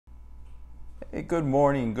Hey, good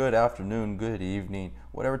morning, good afternoon, good evening,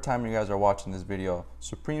 whatever time you guys are watching this video.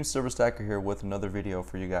 Supreme Silver Stacker here with another video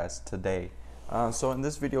for you guys today. So in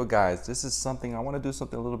this video, guys, this is something I want to do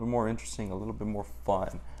something a little bit more interesting, a little bit more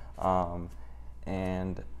fun,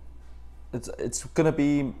 and it's gonna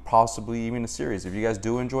be possibly even a series. If you guys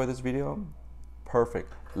do enjoy this video,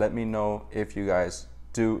 perfect. Let me know if you guys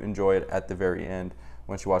do enjoy it at the very end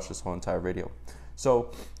once you watch this whole entire video. So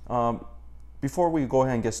before we go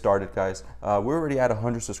ahead and get started, guys, we're already at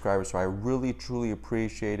 100 subscribers, so I really truly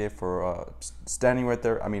appreciate it for standing right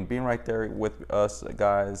there, being right there with us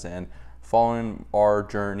guys and following our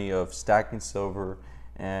journey of stacking silver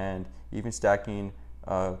and even stacking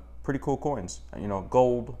pretty cool coins,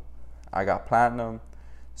 gold. I got platinum,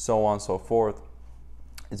 so on and so forth.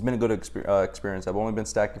 It's been a good experience. I've only been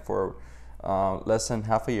stacking for less than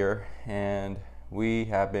half a year, and we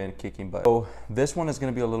have been kicking butt. So this one is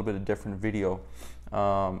going to be a little bit of a different video.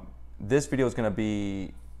 This video is going to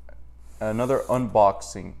be another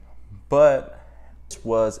unboxing, but this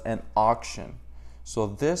was an auction. So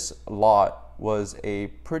this lot was a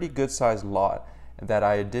pretty good sized lot that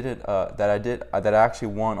I actually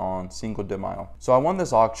won on Cinco de Mayo. So I won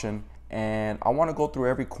this auction, and I want to go through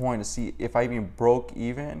every coin to see if I even broke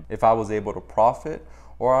even, if I was able to profit,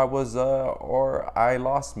 or I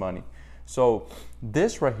lost money. So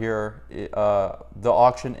this right here, the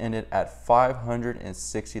auction ended at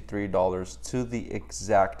 $563 to the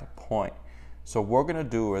exact point. So what we're gonna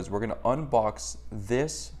do is we're gonna unbox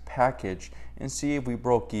this package and see if we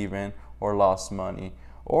broke even or lost money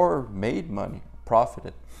or made money,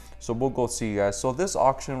 profited. So we'll go see, you guys. So this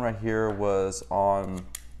auction right here was on,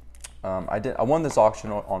 I won this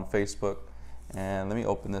auction on Facebook, and let me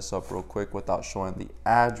open this up real quick without showing the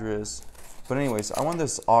address. But anyways, I won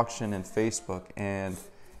this auction in Facebook, and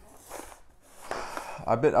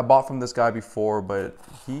I bought from this guy before, but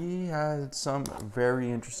he had some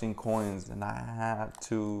very interesting coins, and I had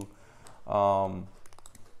to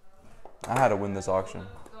win this auction.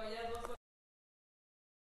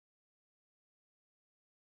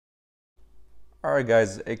 All right,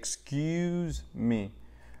 guys, excuse me.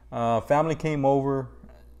 Family came over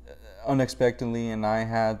unexpectedly, and I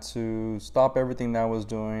had to stop everything that I was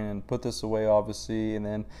doing and put this away, obviously. And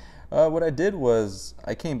then what I did was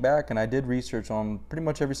I came back and I did research on pretty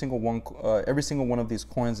much every single one of these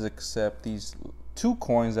coins except these two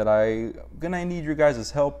coins that I'm gonna need your guys'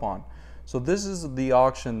 help on. So this is the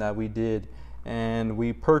auction that we did, and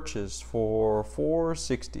we purchased for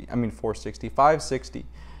 $560.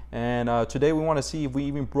 And today we want to see if we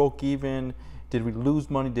even broke even. Did we lose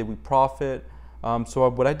money? Did we profit? So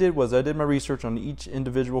what I did was I did my research on each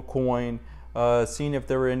individual coin, seeing if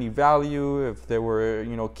there were any value, if there were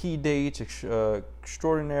key dates,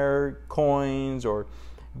 extraordinary coins, or if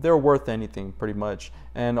they're worth anything, pretty much.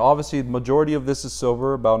 And obviously the majority of this is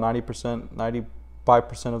silver. About 90%,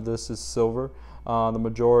 95% of this is silver. The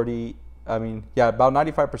majority, about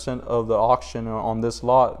 95% of the auction on this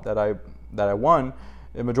lot that I won,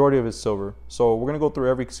 the majority of it is silver. So we're gonna go through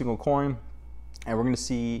every single coin, and we're gonna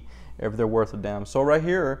see if they're worth a damn. So right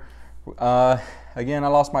here, again, I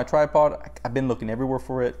lost my tripod. I've been looking everywhere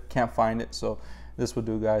for it, can't find it, so this will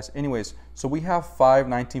do, guys. Anyways, so we have 5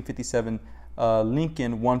 1957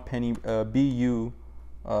 Lincoln 1 penny BU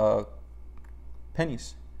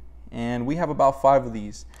pennies, and we have about 5 of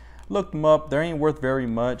these. Looked them up, they ain't worth very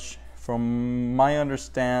much. From my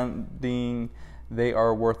understanding, they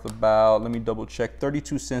are worth about, let me double check,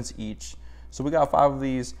 32 cents each. So we got 5 of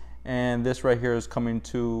these, and this right here is coming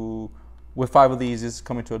to, with 5 of these, is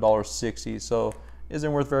coming to $1.60. So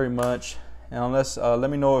isn't worth very much. And unless,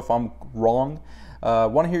 let me know if I'm wrong. I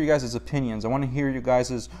want to hear you guys' opinions. I want to hear you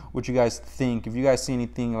guys' what you guys think. If you guys see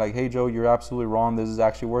anything like, hey Joe, you're absolutely wrong, this is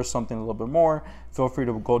actually worth something a little bit more, feel free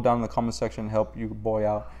to go down in the comment section and help you boy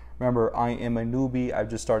out. Remember, I am a newbie. I've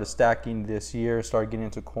just started stacking this year, started getting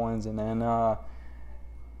into coins, and then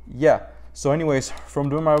yeah. So anyways, from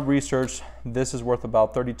doing my research, this is worth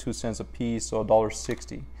about 32 cents a piece, so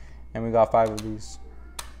 $1.60, and we got 5 of these.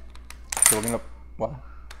 So we're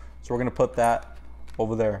gonna put that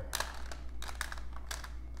over there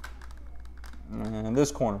in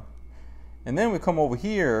this corner, and then we come over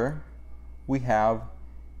here. We have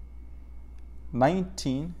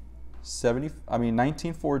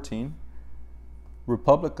 1914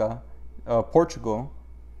 Republica, Portugal,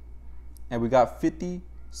 and we got 50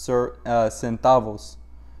 centavos.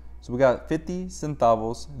 So we got 50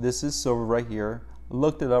 centavos. This is silver right here.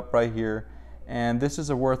 Looked it up right here, and this is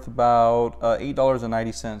worth about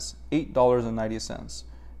 $8.90. $8.90.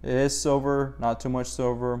 It is silver, not too much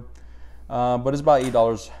silver, but it's about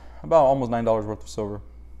 $8, about almost $9 worth of silver.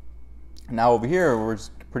 Now over here,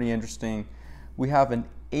 it's pretty interesting. we have an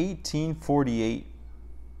 1848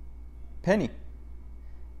 penny.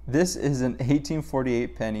 This is an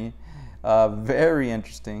 1848 penny. Very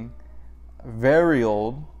interesting, very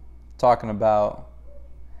old, talking about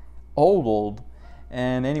old.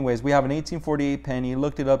 And anyways, we have an 1848 penny.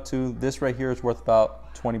 Looked it up to. This right here is worth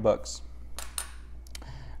about 20 bucks.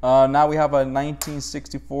 Now we have a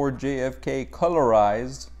 1964 JFK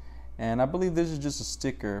colorized, and I believe this is just a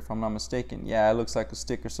sticker, if I'm not mistaken. Yeah, it looks like a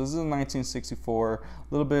sticker. So this is a 1964, a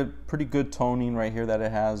little bit pretty good toning right here that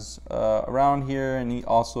it has around here, and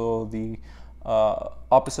also the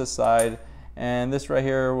opposite side. And this right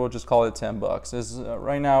here, we'll just call it 10 bucks. This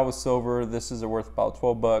right now with silver, this is worth about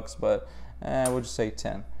 12 bucks, but we'll just say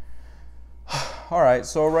 10. All right,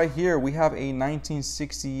 so right here we have a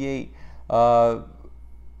 1968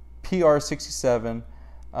 PR67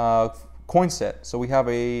 coin set. So we have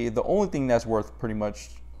the only thing that's worth pretty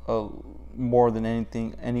much more than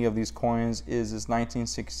any of these coins is this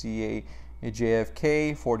 1968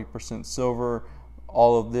 JFK, 40% silver.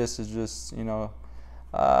 All of this is just, you know,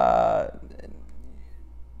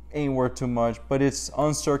 ain't worth too much, but it's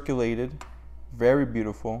uncirculated, very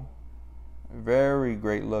beautiful, very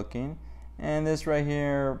great looking. And this right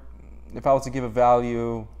here, if I was to give a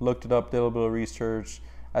value, looked it up, did a little bit of research,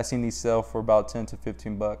 I've seen these sell for about 10 to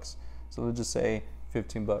 15 bucks. So let's just say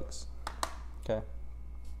 15 bucks. Okay.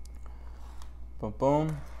 Boom,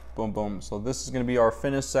 boom, boom, boom. So this is going to be our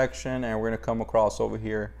finished section, and we're going to come across over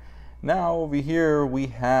here. Now over here we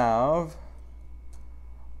have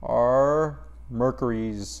our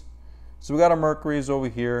Mercuries. So we got our Mercuries over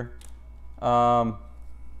here. Yeah,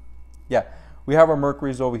 we have our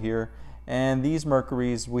Mercuries over here, and these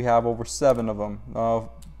Mercuries, we have over 7 of them.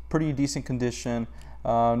 Pretty decent condition.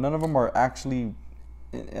 None of them are actually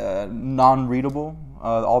non-readable.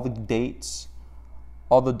 All the dates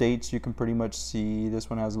you can pretty much see. This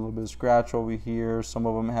one has a little bit of scratch over here. Some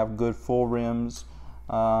of them have good full rims,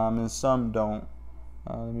 and some don't.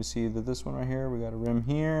 Let me see that this one right here, we got a rim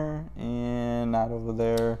here and not over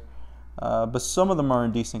there, but some of them are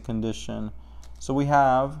in decent condition. So we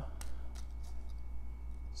have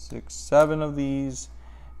 6, 7 of these,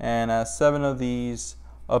 and 7 of these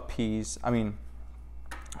a piece. I mean,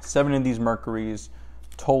 7 of these Mercuries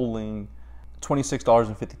totaling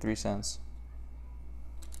 $26.53.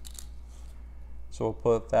 So we'll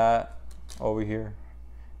put that over here.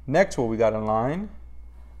 Next, what we got in line,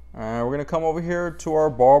 we're gonna come over here to our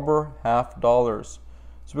Barber half dollars.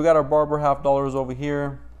 So we got our Barber half dollars over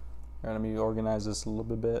here. Let me organize this a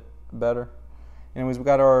little bit better. Anyways, we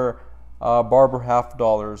got our Barber half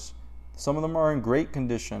dollars. Some of them are in great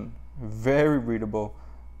condition, very readable,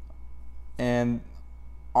 and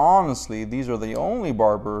honestly, these are the only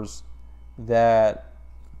Barbers that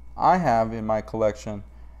I have in my collection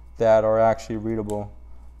that are actually readable.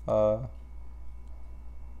 So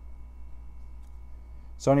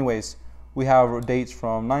anyways, we have dates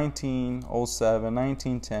from 1907,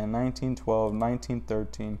 1910, 1912,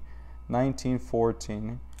 1913,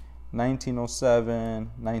 1914,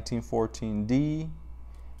 1907, 1914D,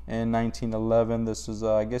 and 1911. This is,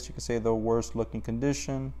 I guess you could say, the worst looking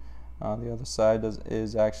condition. The other side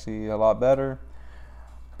is actually a lot better.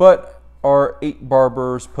 But our 8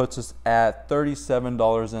 Barbers puts us at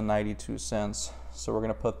 $37.92. So we're going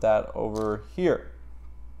to put that over here.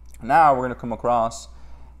 Now we're going to come across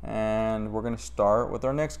and we're going to start with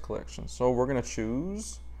our next collection. So we're going to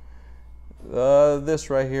choose this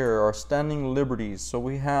right here, our Standing Liberties. So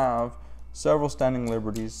we have several Standing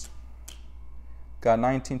Liberties. Got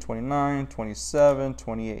 1929, 27,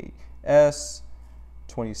 28S,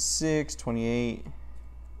 26, 28,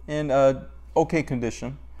 in okay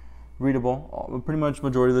condition, readable. Pretty much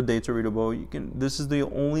majority of the dates are readable. This is the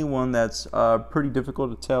only one that's pretty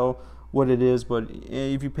difficult to tell what it is, but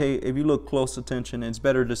if you look close attention, it's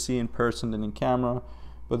better to see in person than in camera.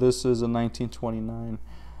 But this is a 1929.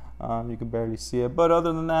 You can barely see it, but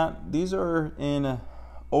other than that, these are in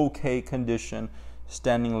okay condition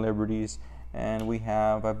Standing Liberties, and we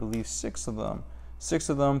have, I believe, 6 of them. 6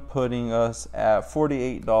 of them, putting us at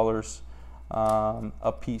 $48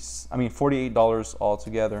 a piece. I mean, $48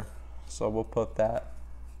 altogether. So we'll put that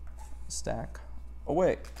stack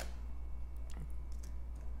away.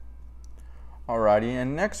 Alrighty,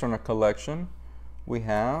 and next on our collection, we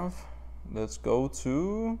have, let's go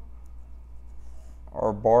to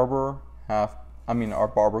our Barber our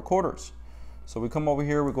Barber quarters. So we come over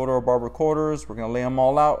here, we go to our Barber quarters, we're gonna lay them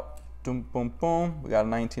all out. Boom, boom, boom. We got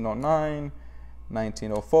 1909,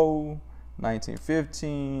 1904,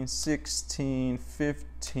 1915, 16,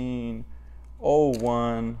 15,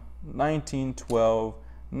 01, 1912,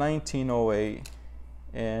 1908,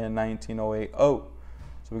 and 1908.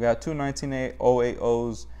 So So we got two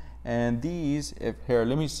 1908s, and these, if here,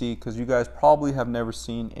 let me see, because you guys probably have never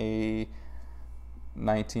seen a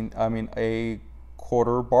a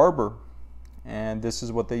quarter barber, and this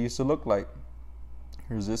is what they used to look like.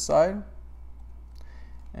 Here's this side,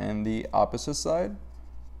 and the opposite side.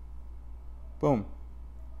 Boom.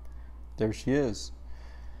 There she is.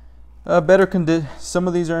 Better condition. Some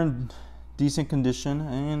of these are in decent condition,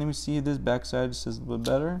 and let me see this backside. This is a little bit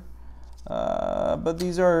better. But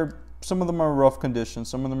these are, some of them are rough condition,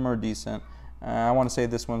 some of them are decent. I want to say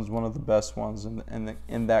this one's one of the best ones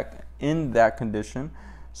in that condition.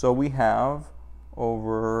 So we have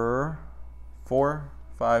over 4,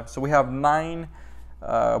 5. So we have 9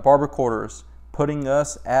 barber quarters, putting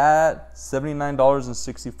us at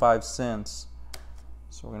 $79.65.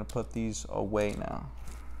 So we're gonna put these away now.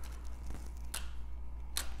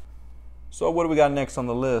 So what do we got next on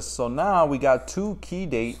the list? So now we got 2 key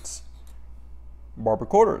dates barber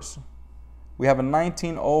quarters. We have a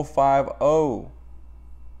 19050.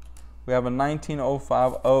 We have a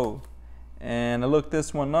 19050, and I looked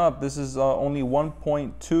this one up. This is only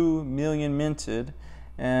 1.2 million minted,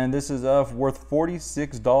 and this is worth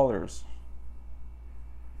 $46.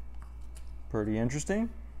 Pretty interesting.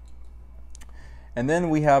 And then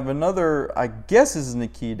we have another, I guess this is a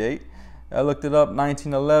key date. I looked it up,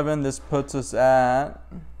 1911. This puts us at,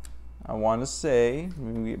 I want to say,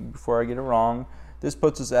 before I get it wrong, this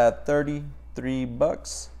puts us at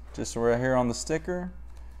 $33, just right here on the sticker.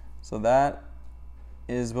 So that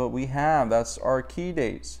is what we have. That's our key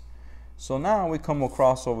dates. So now we come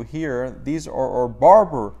across over here. These are our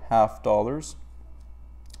barber half dollars,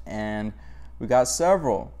 and we got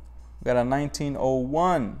several. We got a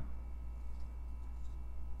 1901.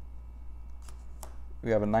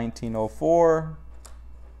 We have a 1904,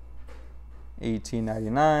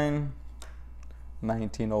 1899,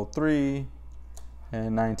 1903,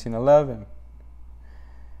 and 1911.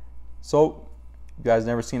 So, you guys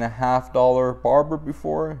never seen a half dollar barber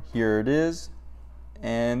before? Here it is.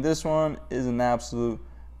 And this one is an absolute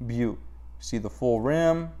beaut. See the full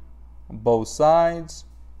rim on both sides.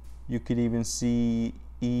 You could even see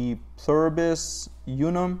E pluribus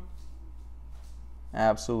unum.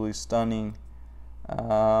 Absolutely stunning.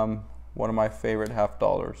 One of my favorite half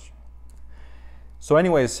dollars. So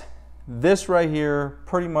anyways, this right here,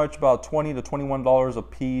 pretty much about $20 to $21 a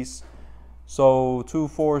piece. So 2,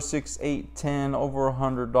 4, 6, 8, 10, over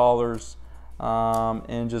 $100,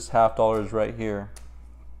 and just half dollars right here.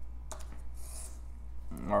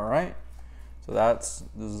 All right, so this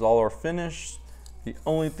is all our finish. The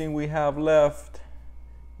only thing we have left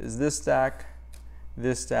is this stack,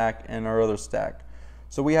 and our other stack.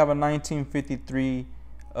 So we have a 1953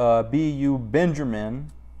 BU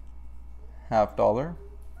Benjamin half dollar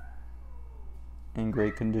in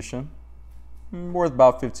great condition, worth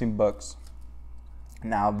about 15 bucks.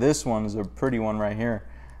 Now this one is a pretty one right here.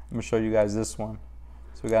 I'm gonna show you guys this one.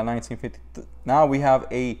 So we got 1950. Now we have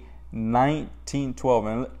a 1912,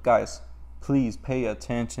 and guys, please pay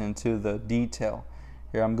attention to the detail.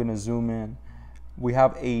 Here, I'm gonna zoom in. We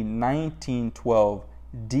have a 1912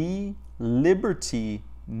 D Liberty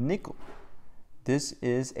nickel. This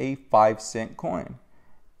is a 5-cent coin,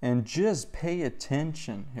 and just pay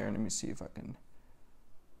attention. Here, let me see if I can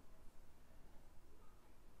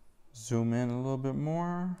zoom in a little bit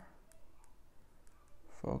more.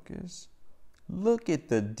 Focus. Look at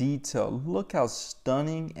the detail. Look how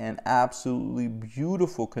stunning and absolutely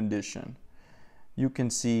beautiful condition. You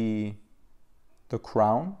can see the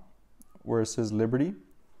crown where it says Liberty.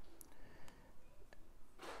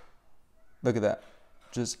 Look at that.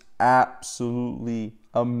 Just absolutely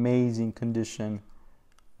amazing condition,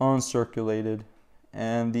 uncirculated.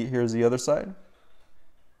 And here's the other side.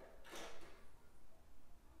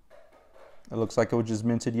 It looks like it was just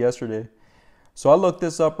minted yesterday. So I looked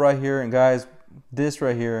this up right here, and guys, this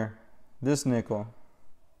right here, this nickel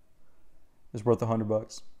is worth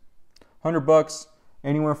 $100. $100,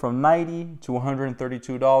 anywhere from $90 to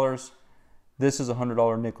 $132. This is a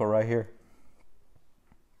 $100 nickel right here.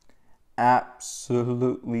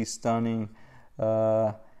 Absolutely stunning.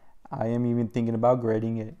 I am even thinking about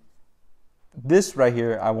grading it. This right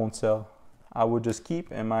here I won't sell. I would just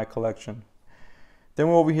keep in my collection. Then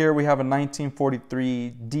over here we have a 1943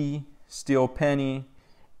 D steel penny.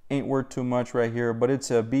 Ain't worth too much right here, but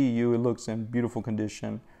it's a BU. It looks in beautiful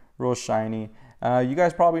condition, real shiny. You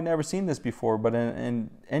guys probably never seen this before, but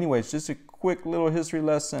anyways, just a quick little history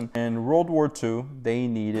lesson. In World War II, they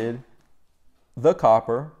needed the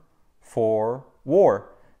copper for war,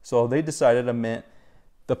 so they decided to mint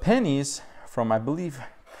the pennies from, I believe,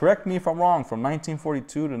 correct me if I'm wrong, from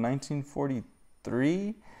 1942 to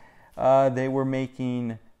 1943. they were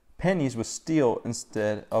making pennies with steel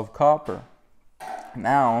instead of copper.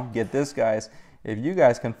 Now, get this, guys. If you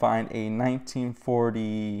guys can find a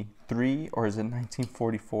 1943, or is it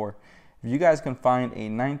 1944? If you guys can find a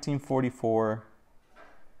 1944,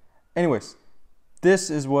 anyways, this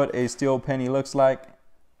is what a steel penny looks like,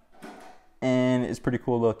 and it's pretty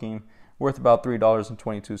cool looking. Worth about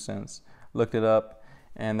 $3.22. Looked it up,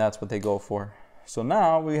 and that's what they go for. So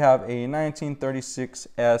now we have a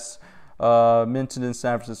 1936S minted in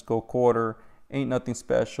San Francisco quarter. Ain't nothing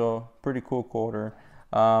special. Pretty cool quarter.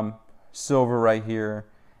 Silver right here,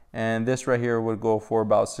 and this right here would go for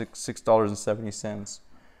about $6.70.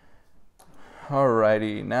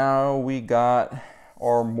 Alrighty, now we got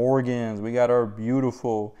our Morgans. We got our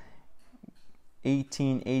beautiful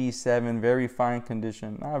 1887, very fine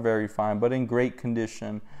condition. Not very fine, but in great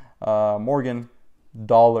condition. Morgan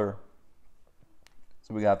dollar.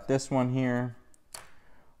 So we got this one here.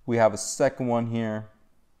 We have a second one here.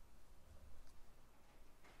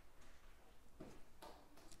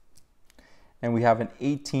 And we have an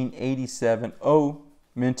 1887 O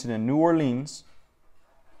minted in New Orleans.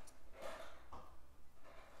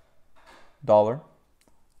 Dollar.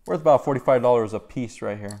 Worth about $45 a piece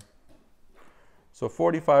right here. So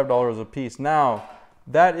 $45 a piece. Now,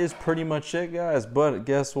 that is pretty much it, guys. But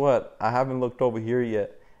guess what? I haven't looked over here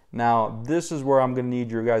yet. Now, this is where I'm going to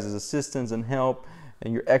need your guys' assistance and help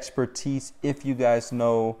and your expertise if you guys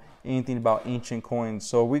know anything about ancient coins.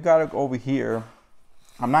 So we got to go over here.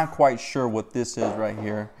 I'm not quite sure what this is right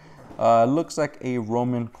here. It looks like a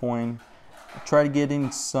Roman coin. Try to get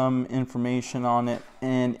in some information on it,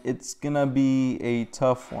 and it's gonna be a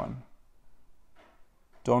tough one.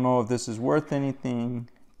 Don't know if this is worth anything.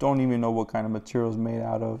 Don't even know what kind of material it's made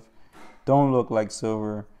out of. Don't look like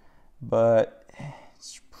silver, but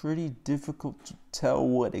it's pretty difficult to tell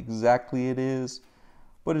what exactly it is.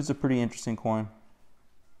 But it's a pretty interesting coin.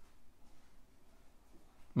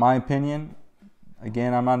 My opinion,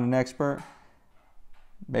 again, I'm not an expert.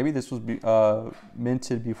 Maybe this was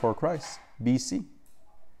minted before Christ, BC.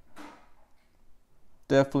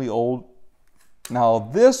 Definitely old. Now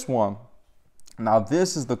this one,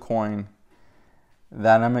 this is the coin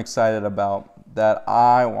that I'm excited about, that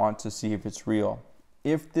I want to see if it's real.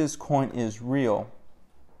 If this coin is real,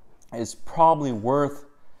 it's probably worth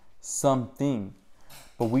something,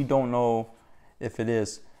 but we don't know if it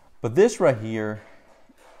is. But this right here,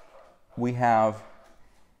 we have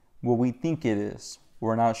what we think it is.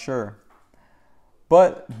 We're not sure.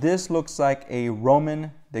 But this looks like a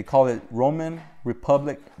Roman, they call it Roman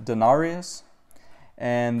Republic denarius.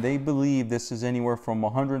 And they believe this is anywhere from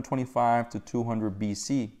 125 to 200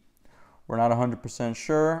 BC. We're not 100%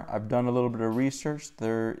 sure. I've done a little bit of research.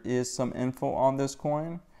 There is some info on this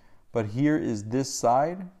coin. But here is this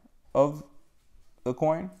side of the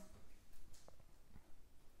coin.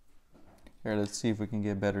 Here, let's see if we can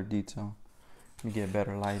get better detail. Let me get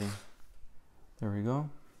better lighting. There we go.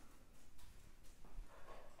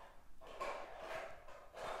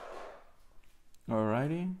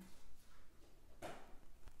 Alrighty.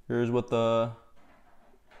 Here's what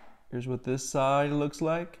this side looks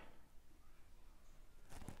like.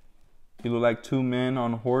 You look like two men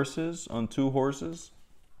on horses, on two horses.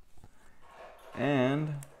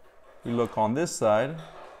 And you look on this side.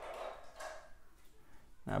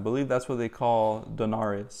 I believe that's what they call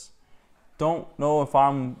denarius. Don't know if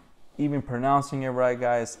I'm even pronouncing it right,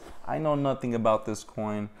 guys. I know nothing about this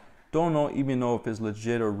coin. Don't even know if it's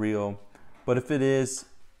legit or real. But if it is,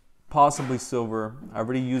 possibly silver. I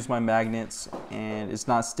already used my magnets and it's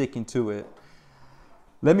not sticking to it.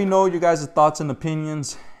 Let me know your guys' thoughts and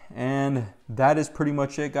opinions. And that is pretty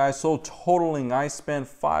much it, guys. So totaling, I spent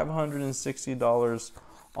 $560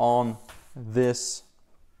 on this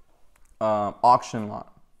auction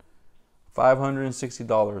lot.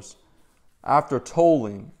 $560. After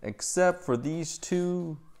tolling, except for these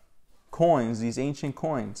two coins, these ancient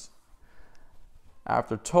coins,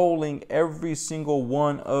 after tolling every single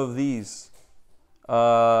one of these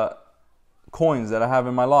coins that I have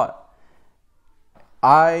in my lot,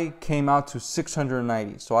 I came out to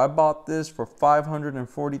 $690. So I bought this for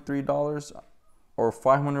 $543 or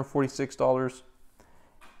 $546,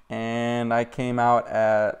 and I came out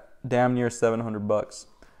at damn near 700 bucks.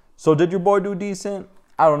 So did your boy do decent?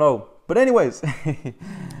 I don't know. But anyways,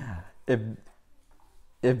 if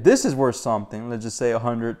this is worth something, let's just say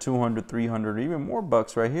 100, 200, 300, even more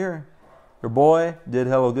bucks right here, your boy did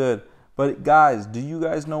hella good. But guys, do you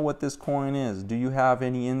guys know what this coin is? Do you have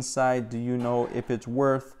any insight? Do you know if it's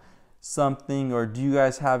worth something, or do you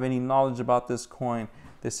guys have any knowledge about this coin?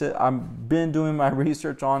 They said, I've been doing my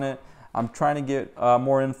research on it. I'm trying to get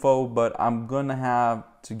more info, but I'm gonna have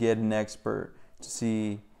to get an expert to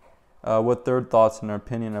see what their thoughts and their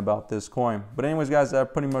opinion about this coin. But anyways, guys,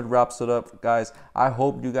 that pretty much wraps it up, guys. I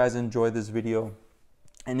hope you guys enjoyed this video,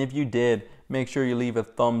 and if you did, make sure you leave a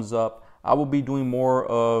thumbs up. I will be doing more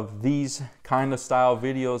of these kind of style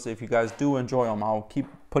videos. If you guys do enjoy them, I'll keep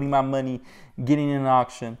putting my money, getting in an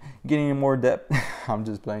auction, getting in more debt. I'm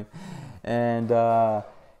just playing, and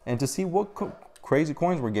to see what crazy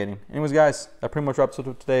coins we're getting. Anyways, guys, that pretty much wraps it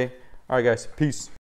up today. All right, guys, peace.